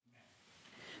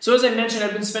So as I mentioned,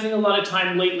 I've been spending a lot of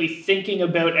time lately thinking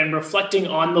about and reflecting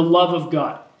on the love of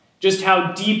God, just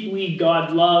how deeply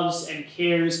God loves and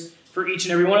cares for each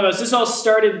and every one of us. This all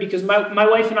started because my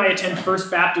wife and I attend First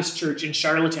Baptist Church in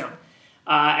Charlottetown,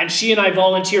 and she and I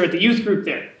volunteer at the youth group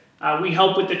there. We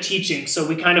help with the teaching, so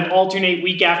we kind of alternate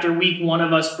week after week. One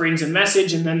of us brings a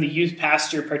message, and then the youth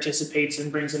pastor participates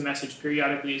and brings a message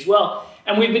periodically as well.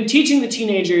 And we've been teaching the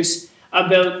teenagers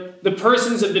about the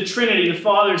persons of the Trinity, the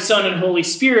Father, Son, and Holy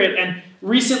Spirit. And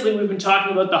recently we've been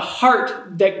talking about the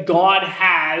heart that God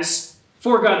has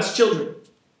for God's children.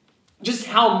 Just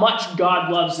how much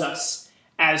God loves us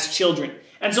as children.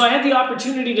 And so I had the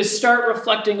opportunity to start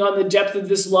reflecting on the depth of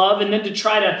this love and then to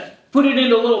try to put it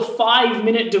into little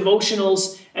 5-minute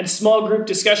devotionals and small group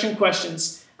discussion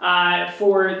questions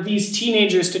for these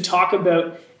teenagers to talk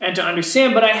about and to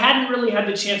understand. But I hadn't really had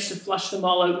the chance to flesh them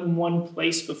all out in one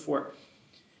place before.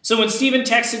 So when Stephen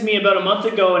texted me about a month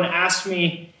ago and asked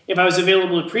me if I was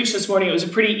available to preach this morning, it was a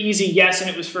pretty easy yes, and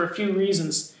it was for a few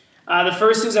reasons. The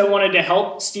first is I wanted to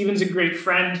help. Stephen's a great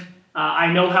friend.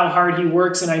 I know how hard he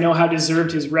works, and I know how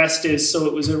deserved his rest is, so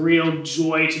it was a real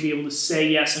joy to be able to say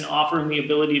yes and offer him the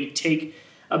ability to take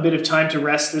a bit of time to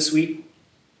rest this week.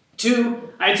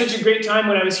 2, I had such a great time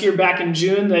when I was here back in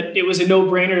June that it was a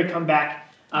no-brainer to come back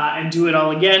and do it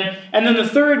all again. And then the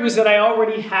third was that I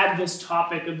already had this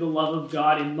topic of the love of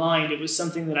God in mind. It was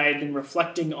something that I had been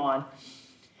reflecting on.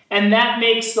 And that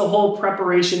makes the whole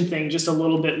preparation thing just a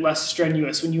little bit less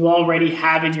strenuous when you already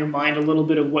have in your mind a little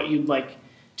bit of what you'd like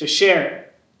to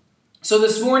share. So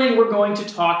this morning we're going to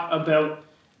talk about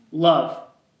love.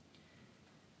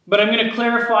 But I'm going to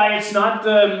clarify, it's not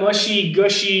the mushy,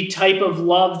 gushy type of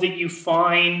love that you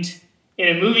find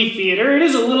in a movie theater. It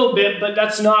is a little bit, but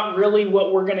that's not really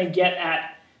what we're going to get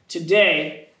at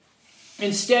today.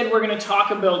 Instead, we're going to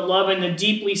talk about love in the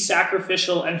deeply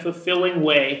sacrificial and fulfilling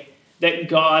way that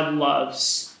God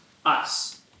loves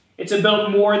us. It's about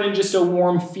more than just a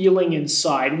warm feeling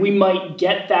inside. We might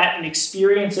get that and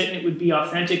experience it, and it would be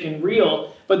authentic and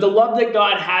real, but the love that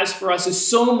God has for us is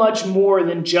so much more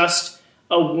than just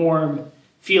a warm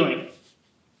feeling.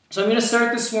 So I'm going to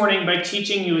start this morning by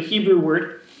teaching you a Hebrew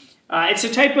word. It's a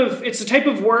type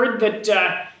of word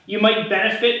that you might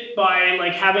benefit by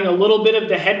like having a little bit of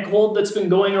the head cold that's been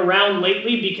going around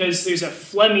lately because there's a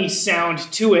phlegmy sound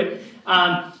to it.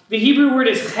 The Hebrew word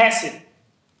is Hesed.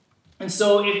 And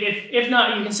so if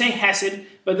not, you can say Hesed,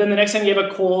 but then the next time you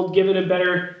have a cold, give it a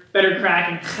better crack.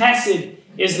 And Hesed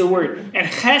is the word. And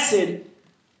Hesed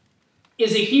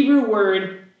is a Hebrew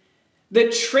word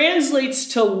that translates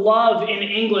to love in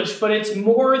English, but it's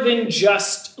more than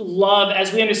just love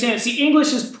as we understand it. See,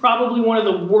 English is probably one of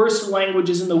the worst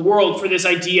languages in the world for this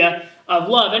idea of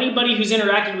love. Anybody who's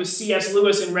interacted with C.S.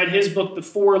 Lewis and read his book, The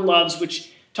Four Loves,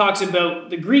 which talks about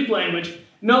the Greek language,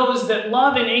 knows that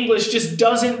love in English just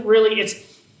doesn't really,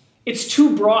 it's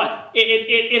too broad.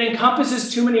 It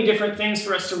encompasses too many different things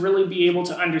for us to really be able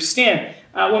to understand.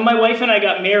 When my wife and I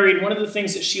got married, one of the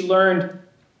things that she learned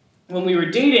when we were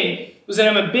dating was that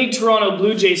I'm a big Toronto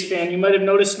Blue Jays fan. You might have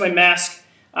noticed my mask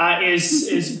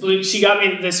is blue. She got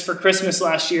me this for Christmas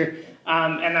last year,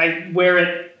 and I wear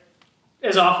it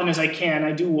as often as I can.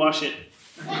 I do wash it,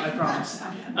 I promise.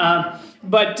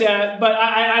 But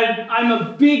I'm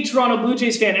a big Toronto Blue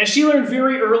Jays fan, and she learned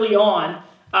very early on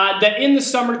that in the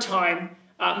summertime,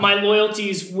 my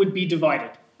loyalties would be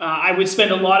divided. I would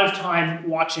spend a lot of time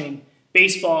watching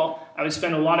baseball. I would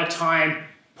spend a lot of time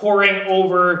poring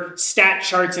over stat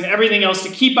charts and everything else to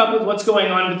keep up with what's going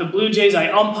on with the Blue Jays. I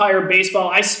umpire baseball.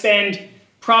 I spend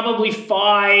probably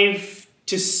 5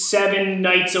 to 7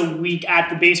 nights a week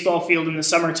at the baseball field in the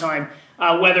summertime,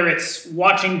 whether it's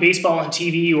watching baseball on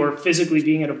TV or physically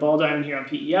being at a ball diamond here on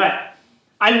PEI.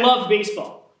 I love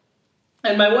baseball.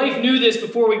 And my wife knew this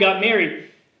before we got married.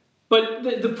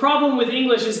 But the problem with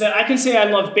English is that I can say I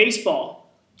love baseball,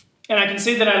 and I can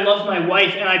say that I love my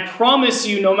wife, and I promise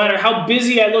you, no matter how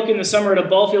busy I look in the summer at a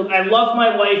ball field, I love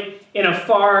my wife in a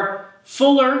far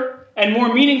fuller and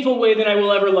more meaningful way than I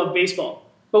will ever love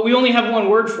baseball. But we only have one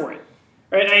word for it.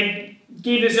 Right? I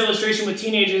gave this illustration with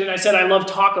teenagers, and I said I love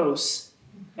tacos,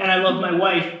 and I love my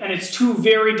wife, and it's two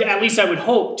very, at least I would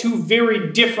hope, two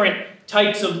very different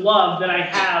types of love that I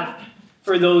have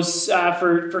for those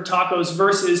for tacos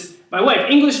versus my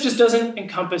wife. English just doesn't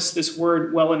encompass this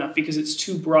word well enough because it's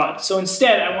too broad. So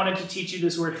instead, I wanted to teach you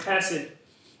this word Hesed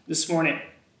this morning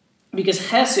because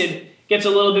Hesed gets a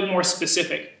little bit more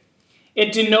specific.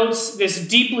 It denotes this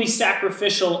deeply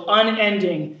sacrificial,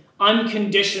 unending,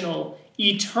 unconditional,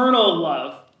 eternal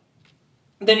love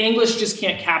that English just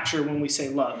can't capture when we say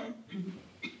love.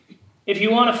 If you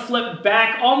want to flip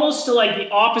back almost to like the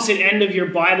opposite end of your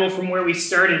Bible from where we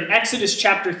started, Exodus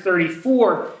chapter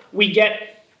 34, we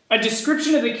get a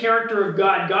description of the character of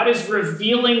God. God is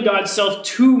revealing God's self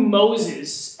to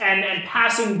Moses and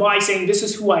passing by saying, this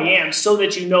is who I am, so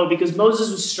that you know, because Moses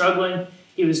was struggling,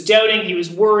 he was doubting, he was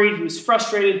worried, he was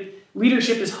frustrated.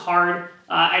 Leadership is hard,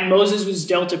 and Moses was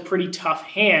dealt a pretty tough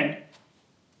hand.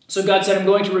 So God said, I'm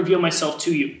going to reveal myself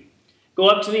to you. Go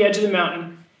up to the edge of the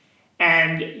mountain,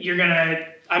 and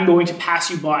I'm going to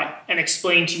pass you by and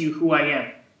explain to you who I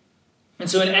am. And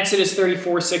so in Exodus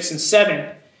 34, 6 and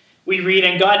 7, we read,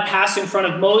 and God passed in front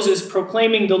of Moses,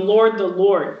 proclaiming, the Lord,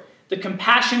 the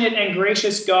compassionate and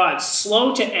gracious God,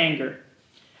 slow to anger,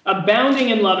 abounding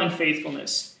in love and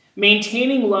faithfulness,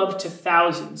 maintaining love to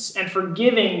thousands, and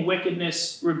forgiving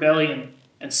wickedness, rebellion,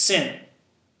 and sin.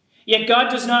 Yet God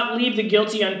does not leave the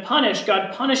guilty unpunished.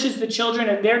 God punishes the children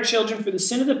and their children for the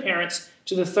sin of the parents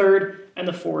to the third and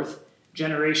the fourth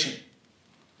generation.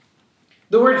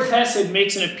 The word Hesed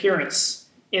makes an appearance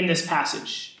in this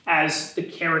passage as the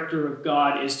character of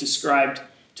God is described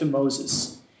to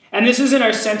Moses. And this isn't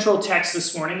our central text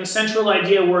this morning. The central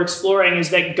idea we're exploring is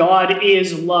that God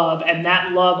is love, and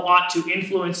that love ought to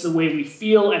influence the way we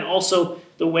feel and also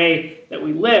the way that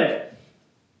we live.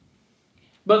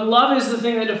 But love is the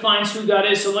thing that defines who God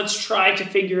is, so let's try to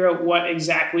figure out what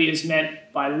exactly is meant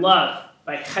by love,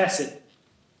 by Hesed.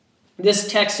 This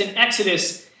text in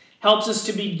Exodus helps us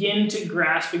to begin to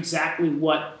grasp exactly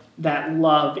what that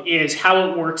love is, how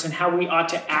it works, and how we ought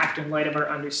to act in light of our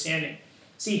understanding.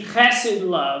 See, Hesed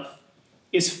love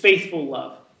is faithful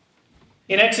love.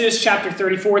 In Exodus chapter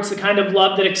 34, it's the kind of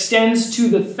love that extends to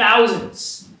the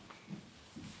thousands.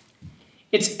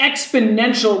 It's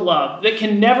exponential love that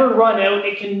can never run out.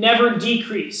 It can never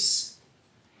decrease.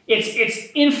 It's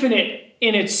infinite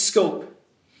in its scope.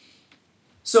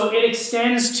 So it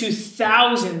extends to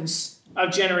thousands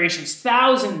of generations,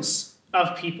 thousands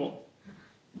of people.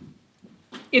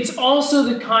 It's also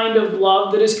the kind of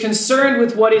love that is concerned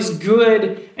with what is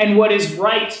good and what is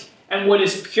right and what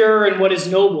is pure and what is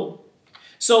noble.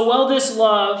 So while this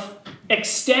love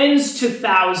extends to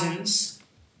thousands,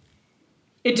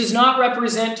 it does not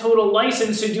represent total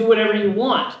license to do whatever you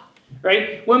want,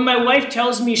 right? When my wife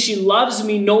tells me she loves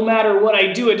me no matter what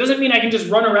I do, it doesn't mean I can just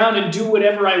run around and do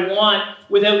whatever I want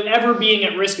without ever being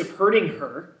at risk of hurting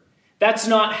her. That's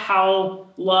not how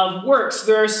love works.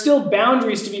 There are still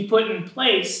boundaries to be put in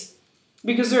place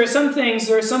because there are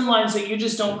some lines that you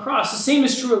just don't cross. The same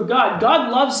is true of God.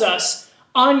 God loves us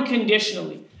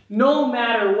unconditionally, no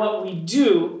matter what we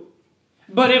do.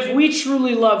 But if we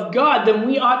truly love God, then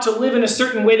we ought to live in a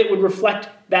certain way that would reflect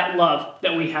that love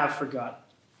that we have for God.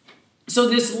 So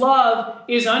this love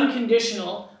is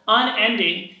unconditional,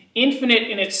 unending, infinite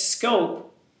in its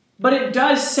scope, but it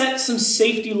does set some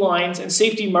safety lines and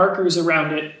safety markers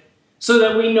around it so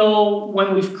that we know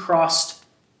when we've crossed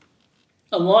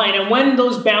a line. And when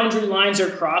those boundary lines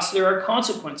are crossed, there are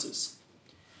consequences.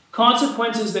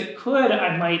 Consequences that could,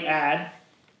 I might add,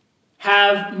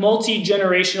 have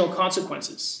multi-generational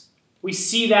consequences. We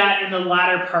see that in the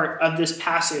latter part of this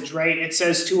passage, right? It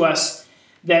says to us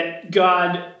that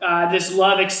God, this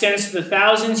love extends to the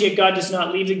thousands, yet God does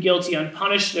not leave the guilty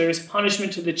unpunished. There is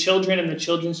punishment to the children and the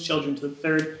children's children to the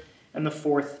third and the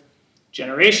fourth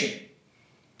generation.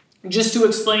 Just to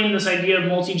explain this idea of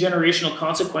multi-generational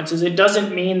consequences, it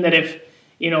doesn't mean that if,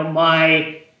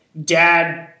 my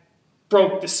dad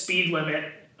broke the speed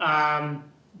limit,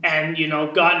 and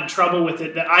got in trouble with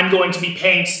it, that I'm going to be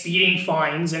paying speeding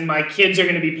fines and my kids are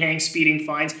going to be paying speeding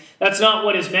fines. That's not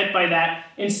what is meant by that.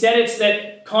 Instead, it's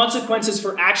that consequences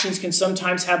for actions can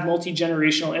sometimes have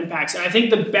multi-generational impacts. And I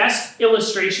think the best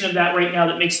illustration of that right now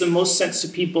that makes the most sense to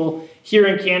people here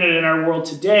in Canada and our world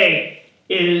today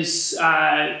is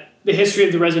the history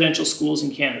of the residential schools in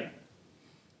Canada.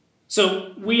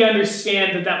 So we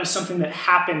understand that was something that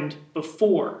happened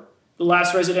before. The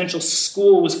last residential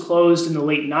school was closed in the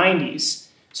late 90s,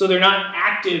 so they're not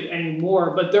active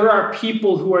anymore, but there are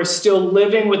people who are still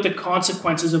living with the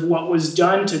consequences of what was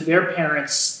done to their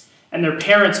parents and their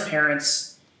parents'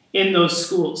 parents in those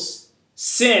schools.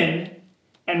 Sin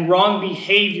and wrong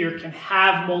behavior can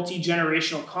have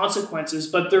multi-generational consequences,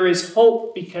 but there is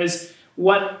hope because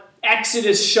what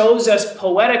Exodus shows us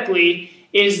poetically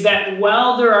is that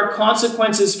while there are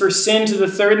consequences for sin to the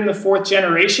third and the fourth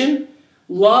generation,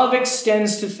 love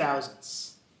extends to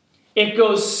thousands. It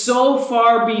goes so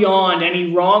far beyond any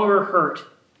wrong or hurt.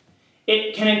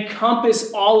 It can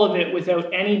encompass all of it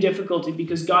without any difficulty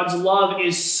because God's love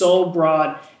is so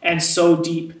broad and so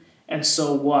deep and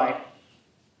so wide.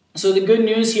 So the good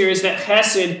news here is that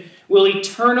Hesed will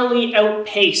eternally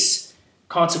outpace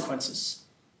consequences.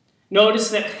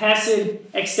 Notice that Hesed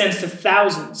extends to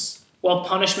thousands, while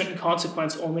punishment and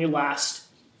consequence only last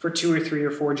for 2 or 3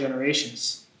 or 4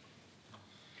 generations.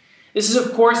 This is,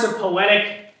 of course, a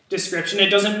poetic description. It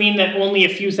doesn't mean that only a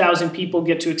few thousand people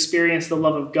get to experience the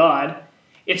love of God.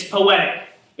 It's poetic.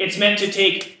 It's meant to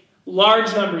take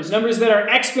large numbers that are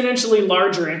exponentially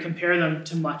larger, and compare them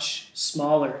to much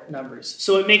smaller numbers.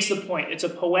 So it makes the point. It's a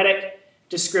poetic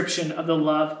description of the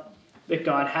love that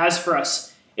God has for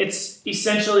us. It's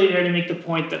essentially there to make the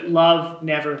point that love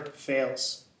never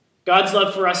fails. God's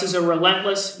love for us is a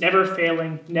relentless, never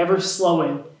failing, never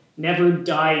slowing, never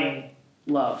dying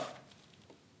love.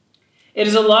 It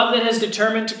is a love that has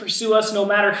determined to pursue us no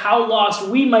matter how lost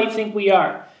we might think we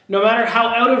are, no matter how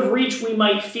out of reach we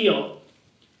might feel.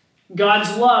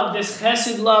 God's love, this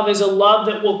Hesed love, is a love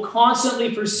that will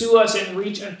constantly pursue us and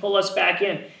reach and pull us back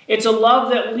in. It's a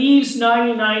love that leaves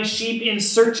 99 sheep in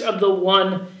search of the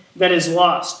one that is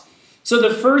lost. So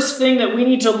the first thing that we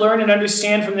need to learn and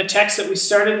understand from the text that we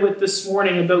started with this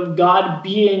morning about God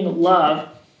being love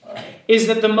is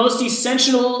that the most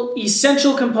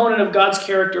essential component of God's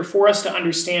character for us to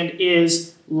understand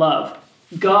is love.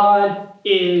 God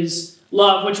is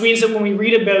love, which means that when we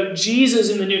read about Jesus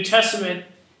in the New Testament,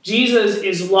 Jesus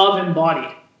is love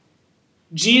embodied.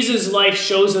 Jesus' life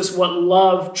shows us what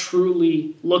love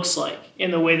truly looks like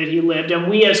in the way that he lived. And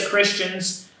we as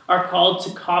Christians are called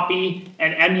to copy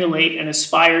and emulate and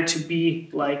aspire to be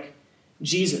like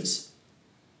Jesus.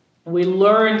 And we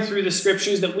learn through the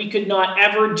scriptures that we could not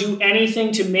ever do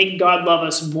anything to make God love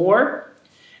us more,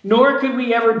 nor could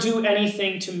we ever do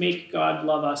anything to make God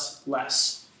love us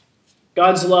less.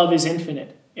 God's love is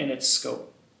infinite in its scope.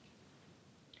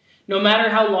 No matter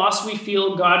how lost we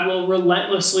feel, God will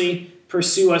relentlessly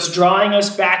pursue us, drawing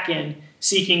us back in,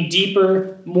 seeking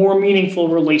deeper, more meaningful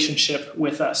relationship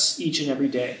with us each and every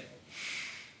day.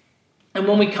 And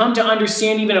when we come to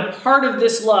understand even a part of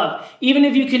this love, even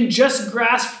if you can just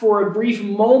grasp for a brief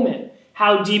moment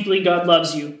how deeply God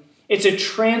loves you, it's a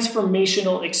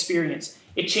transformational experience.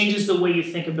 It changes the way you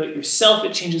think about yourself.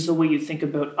 It changes the way you think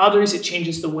about others. It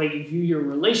changes the way you view your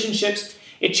relationships.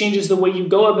 It changes the way you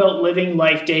go about living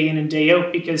life day in and day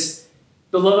out, because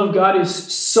the love of God is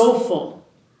so full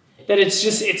that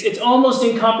it's almost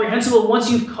incomprehensible. Once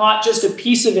you've caught just a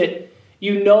piece of it,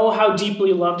 you know how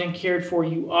deeply loved and cared for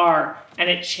you are,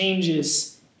 and it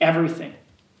changes everything.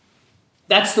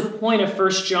 That's the point of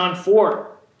 1 John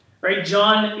 4, right?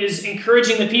 John is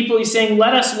encouraging the people. He's saying,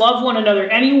 let us love one another.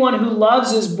 Anyone who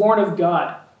loves is born of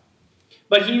God.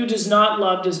 But he who does not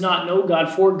love does not know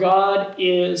God, for God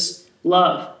is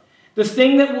love. The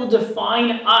thing that will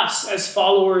define us as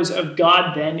followers of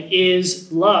God then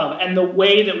is love, and the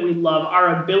way that we love,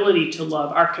 our ability to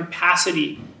love, our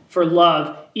capacity for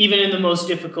love, even in the most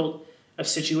difficult of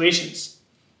situations.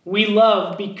 We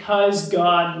love because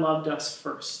God loved us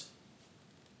first.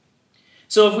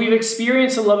 So if we've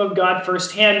experienced the love of God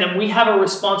firsthand, then we have a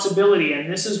responsibility, and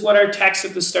this is what our text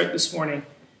at the start this morning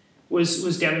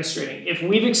was demonstrating. If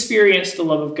we've experienced the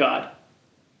love of God,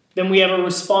 then we have a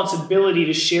responsibility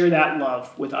to share that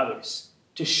love with others,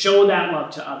 to show that love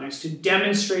to others, to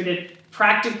demonstrate it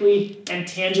practically and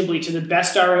tangibly to the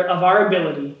best of our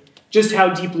ability, just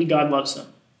how deeply God loves them,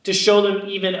 to show them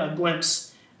even a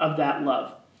glimpse of that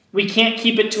love. We can't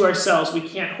keep it to ourselves. We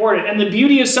can't hoard it. And the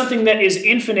beauty of something that is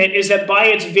infinite is that by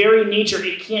its very nature,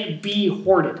 it can't be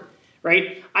hoarded,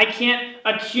 right? I can't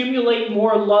accumulate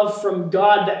more love from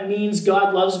God that means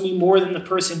God loves me more than the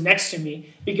person next to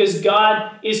me, because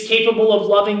God is capable of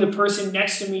loving the person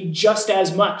next to me just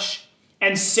as much.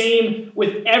 And same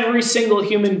with every single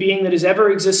human being that has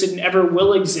ever existed and ever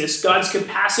will exist. God's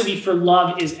capacity for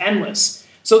love is endless.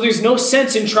 So there's no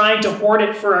sense in trying to hoard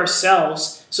it for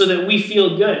ourselves so that we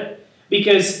feel good.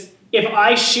 Because if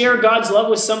I share God's love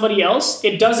with somebody else,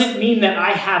 it doesn't mean that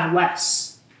I have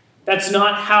less. That's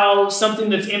not how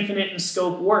something that's infinite in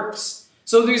scope works.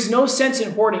 So there's no sense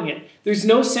in hoarding it. There's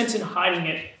no sense in hiding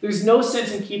it. There's no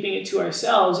sense in keeping it to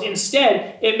ourselves.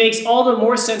 Instead, it makes all the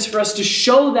more sense for us to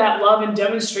show that love and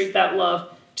demonstrate that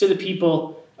love to the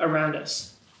people around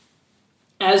us.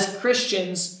 As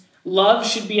Christians, love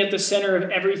should be at the center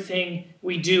of everything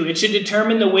we do. It should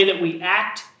determine the way that we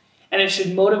act, and it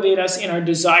should motivate us in our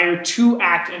desire to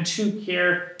act and to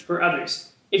care for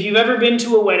others. If you've ever been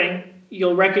to a wedding,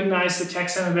 you'll recognize the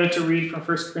text I'm about to read from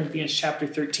 1 Corinthians chapter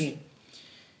 13,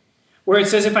 where it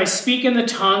says, if I speak in the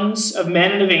tongues of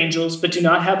men and of angels, but do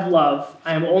not have love,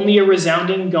 I am only a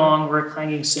resounding gong or a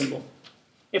clanging cymbal.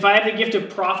 If I have the gift of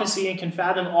prophecy and can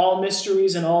fathom all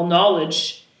mysteries and all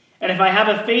knowledge, and if I have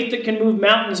a faith that can move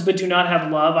mountains but do not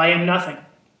have love, I am nothing.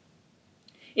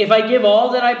 If I give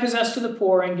all that I possess to the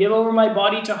poor and give over my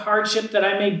body to hardship that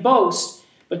I may boast,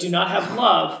 but do not have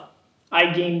love,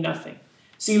 I gain nothing.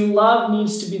 See, love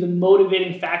needs to be the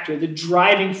motivating factor, the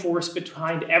driving force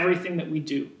behind everything that we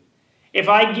do. If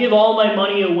I give all my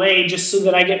money away just so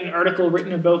that I get an article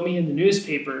written about me in the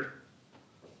newspaper,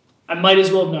 I might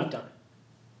as well have not done it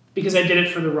because I did it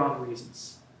for the wrong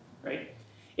reasons, right?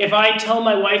 If I tell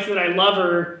my wife that I love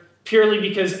her purely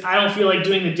because I don't feel like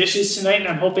doing the dishes tonight and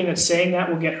I'm hoping that saying that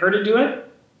will get her to do it,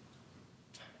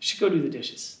 I should go do the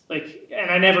dishes. And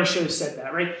I never should have said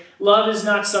that, right? Love is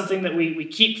not something that we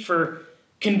keep for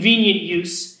convenient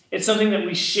use. It's something that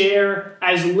we share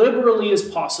as liberally as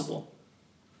possible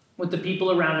with the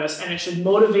people around us, and it should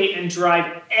motivate and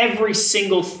drive every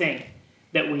single thing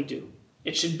that we do.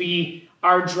 It should be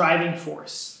our driving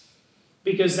force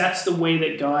because that's the way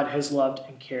that God has loved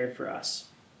and cared for us.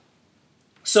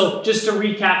 So just to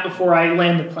recap before I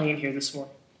land the plane here this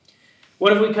morning.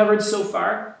 What have we covered so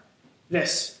far?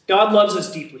 This. God loves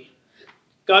us deeply.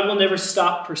 God will never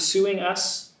stop pursuing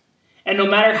us. And no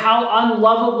matter how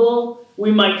unlovable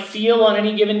we might feel on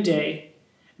any given day,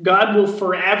 God will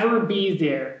forever be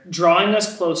there, drawing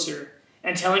us closer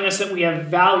and telling us that we have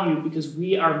value because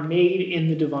we are made in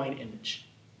the divine image.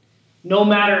 No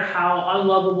matter how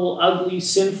unlovable, ugly,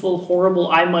 sinful,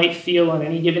 horrible I might feel on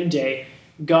any given day,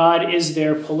 God is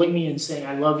there pulling me and saying,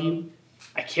 I love you,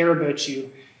 I care about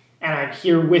you, and I'm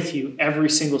here with you every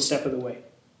single step of the way.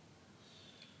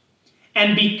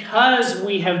 And because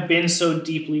we have been so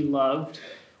deeply loved,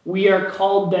 we are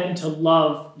called then to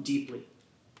love deeply.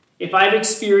 If I've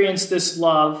experienced this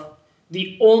love,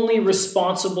 the only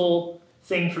responsible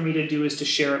thing for me to do is to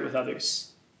share it with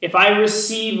others. If I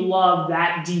receive love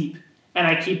that deep and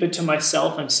I keep it to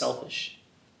myself, I'm selfish.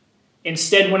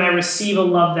 Instead, when I receive a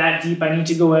love that deep, I need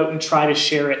to go out and try to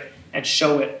share it and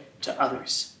show it to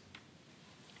others.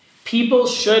 People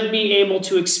should be able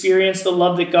to experience the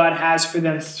love that God has for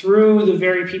them through the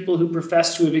very people who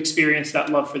profess to have experienced that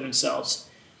love for themselves.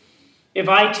 If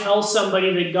I tell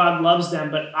somebody that God loves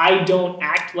them, but I don't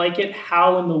act like it,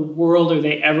 how in the world are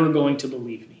they ever going to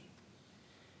believe me?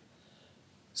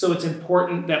 So it's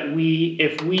important that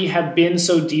if we have been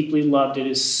so deeply loved, it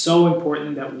is so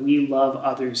important that we love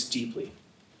others deeply.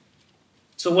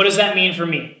 So what does that mean for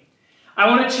me? I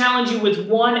want to challenge you with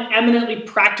one eminently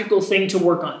practical thing to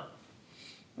work on.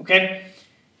 Okay?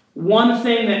 One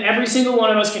thing that every single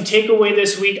one of us can take away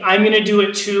this week. I'm going to do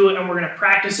it too, and we're going to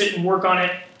practice it and work on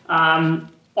it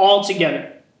all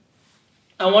together.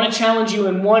 I want to challenge you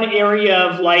in one area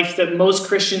of life that most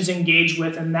Christians engage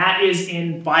with, and that is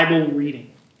in Bible reading.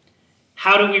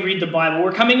 How do we read the Bible?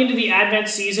 We're coming into the Advent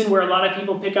season where a lot of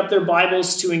people pick up their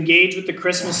Bibles to engage with the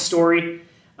Christmas story.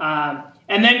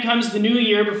 And then comes the new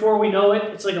year. Before we know it,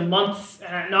 it's like a month,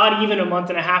 not even a month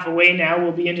and a half away now.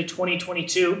 We'll be into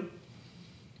 2022.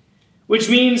 Which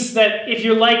means that if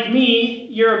you're like me,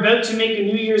 you're about to make a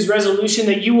New Year's resolution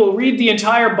that you will read the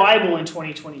entire Bible in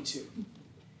 2022.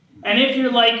 And if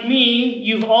you're like me,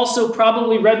 you've also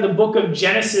probably read the book of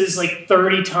Genesis like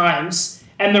 30 times,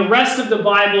 and the rest of the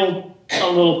Bible a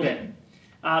little bit,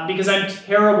 because I'm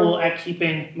terrible at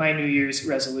keeping my New Year's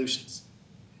resolutions.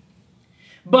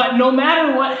 But no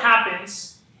matter what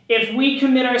happens, if we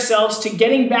commit ourselves to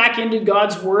getting back into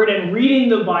God's Word and reading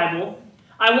the Bible,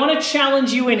 I want to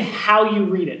challenge you in how you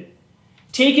read it.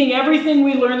 Taking everything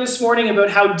we learned this morning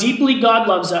about how deeply God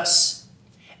loves us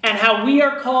and how we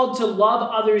are called to love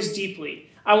others deeply,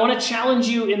 I want to challenge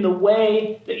you in the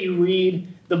way that you read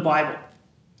the Bible.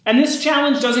 And this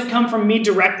challenge doesn't come from me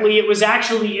directly. It was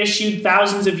actually issued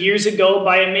thousands of years ago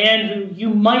by a man who you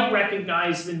might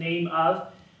recognize the name of.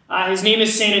 His name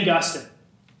is St. Augustine.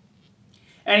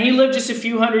 And he lived just a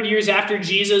few hundred years after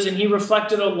Jesus, and he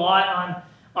reflected a lot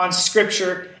on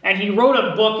Scripture. And he wrote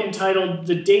a book entitled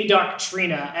the De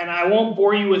Doctrina. And I won't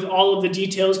bore you with all of the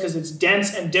details because it's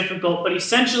dense and difficult. But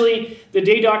essentially, the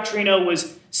De Doctrina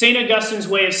was St. Augustine's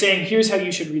way of saying, here's how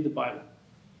you should read the Bible.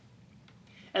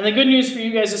 And the good news for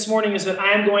you guys this morning is that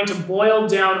I am going to boil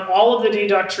down all of the De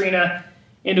Doctrina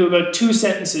into about 2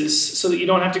 sentences so that you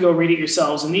don't have to go read it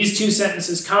yourselves. And these 2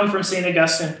 sentences come from St.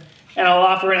 Augustine, and I'll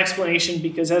offer an explanation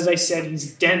because, as I said,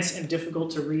 he's dense and difficult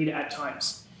to read at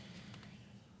times.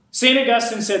 St.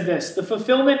 Augustine said this: the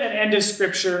fulfillment and end of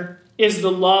Scripture is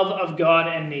the love of God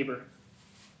and neighbor.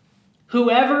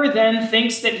 Whoever then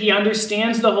thinks that he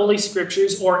understands the Holy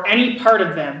Scriptures or any part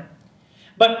of them,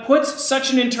 but puts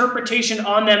such an interpretation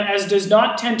on them as does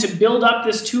not tend to build up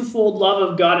this twofold love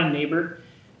of God and neighbor,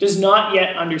 does not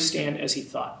yet understand as he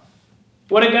thought.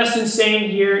 What Augustine's saying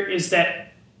here is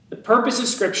that the purpose of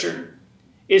Scripture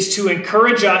is to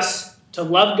encourage us to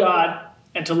love God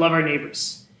and to love our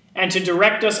neighbors, and to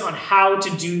direct us on how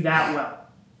to do that well.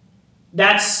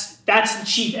 That's the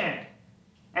chief end.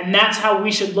 And that's how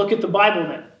we should look at the Bible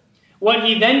then. What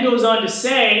he then goes on to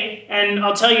say, and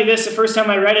I'll tell you this, the first time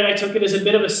I read it, I took it as a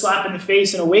bit of a slap in the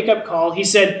face and a wake-up call. He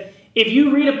said, if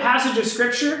you read a passage of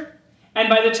Scripture, and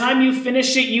by the time you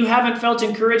finish it, you haven't felt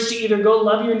encouraged to either go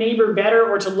love your neighbor better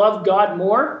or to love God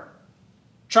more,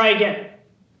 try again,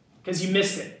 because you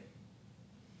missed it.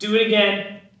 Do it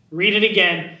again, read it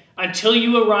again, until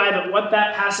you arrive at what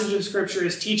that passage of Scripture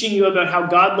is teaching you about how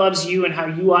God loves you and how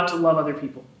you ought to love other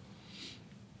people.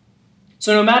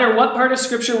 So no matter what part of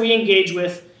Scripture we engage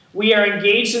with, we are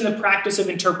engaged in the practice of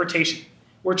interpretation.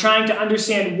 We're trying to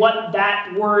understand what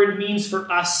that word means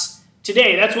for us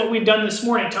today. That's what we've done this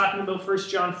morning, talking about 1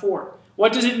 John 4.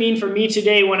 What does it mean for me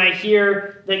today when I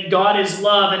hear that God is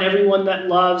love and everyone that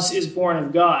loves is born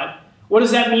of God? What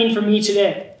does that mean for me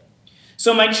today?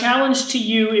 So my challenge to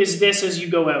you is this as you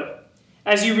go out.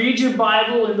 As you read your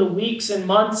Bible in the weeks and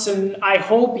months and I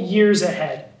hope years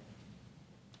ahead,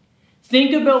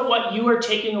 think about what you are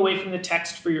taking away from the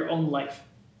text for your own life.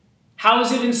 How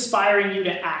is it inspiring you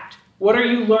to act? What are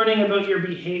you learning about your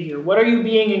behavior? What are you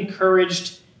being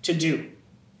encouraged to do?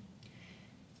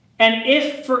 And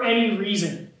if for any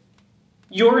reason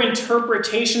your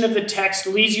interpretation of the text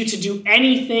leads you to do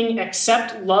anything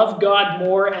except love God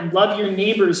more and love your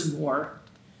neighbors more,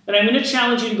 then I'm going to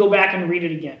challenge you to go back and read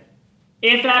it again.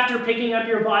 If after picking up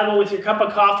your Bible with your cup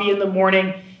of coffee in the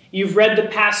morning, you've read the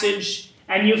passage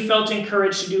and you felt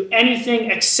encouraged to do anything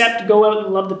except go out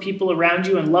and love the people around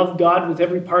you and love God with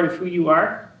every part of who you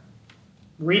are,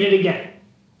 read it again.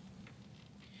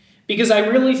 Because I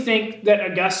really think that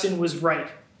Augustine was right.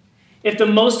 If the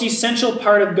most essential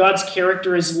part of God's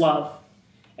character is love,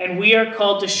 and we are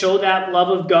called to show that love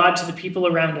of God to the people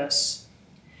around us,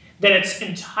 then it's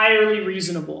entirely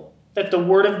reasonable that the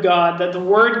Word of God, that the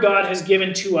Word God has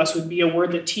given to us would be a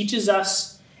word that teaches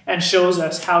us and shows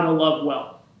us how to love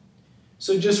well.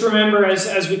 So just remember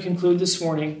as we conclude this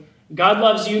morning, God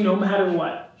loves you no matter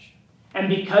what. And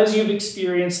because you've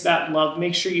experienced that love,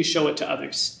 make sure you show it to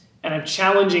others. And I'm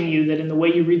challenging you that in the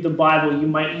way you read the Bible, you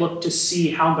might look to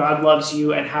see how God loves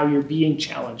you and how you're being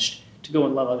challenged to go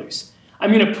and love others.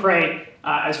 I'm going to pray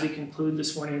as we conclude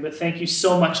this morning, but thank you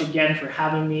so much again for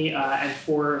having me and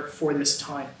for this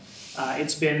time.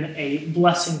 It's been a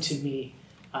blessing to me,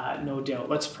 no doubt.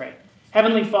 Let's pray.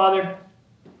 Heavenly Father,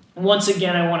 once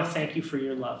again, I want to thank you for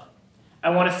your love. I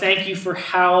want to thank you for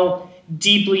how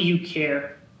deeply you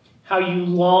care, how you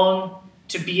long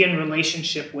to be in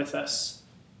relationship with us.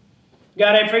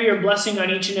 God, I pray your blessing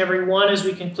on each and every one as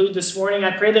we conclude this morning.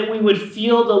 I pray that we would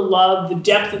feel the love, the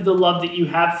depth of the love that you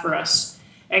have for us.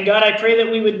 And God, I pray that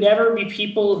we would never be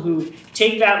people who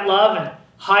take that love and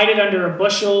hide it under a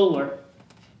bushel or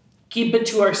keep it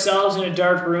to ourselves in a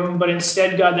dark room, but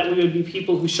instead, God, that we would be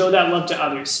people who show that love to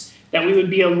others, that we would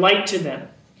be a light to them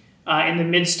in the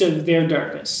midst of their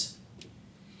darkness.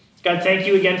 God, thank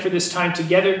you again for this time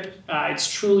together.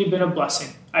 It's truly been a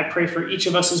blessing. I pray for each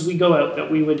of us as we go out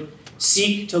that we would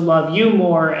seek to love you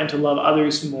more and to love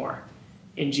others more.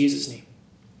 In Jesus' name,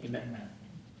 amen.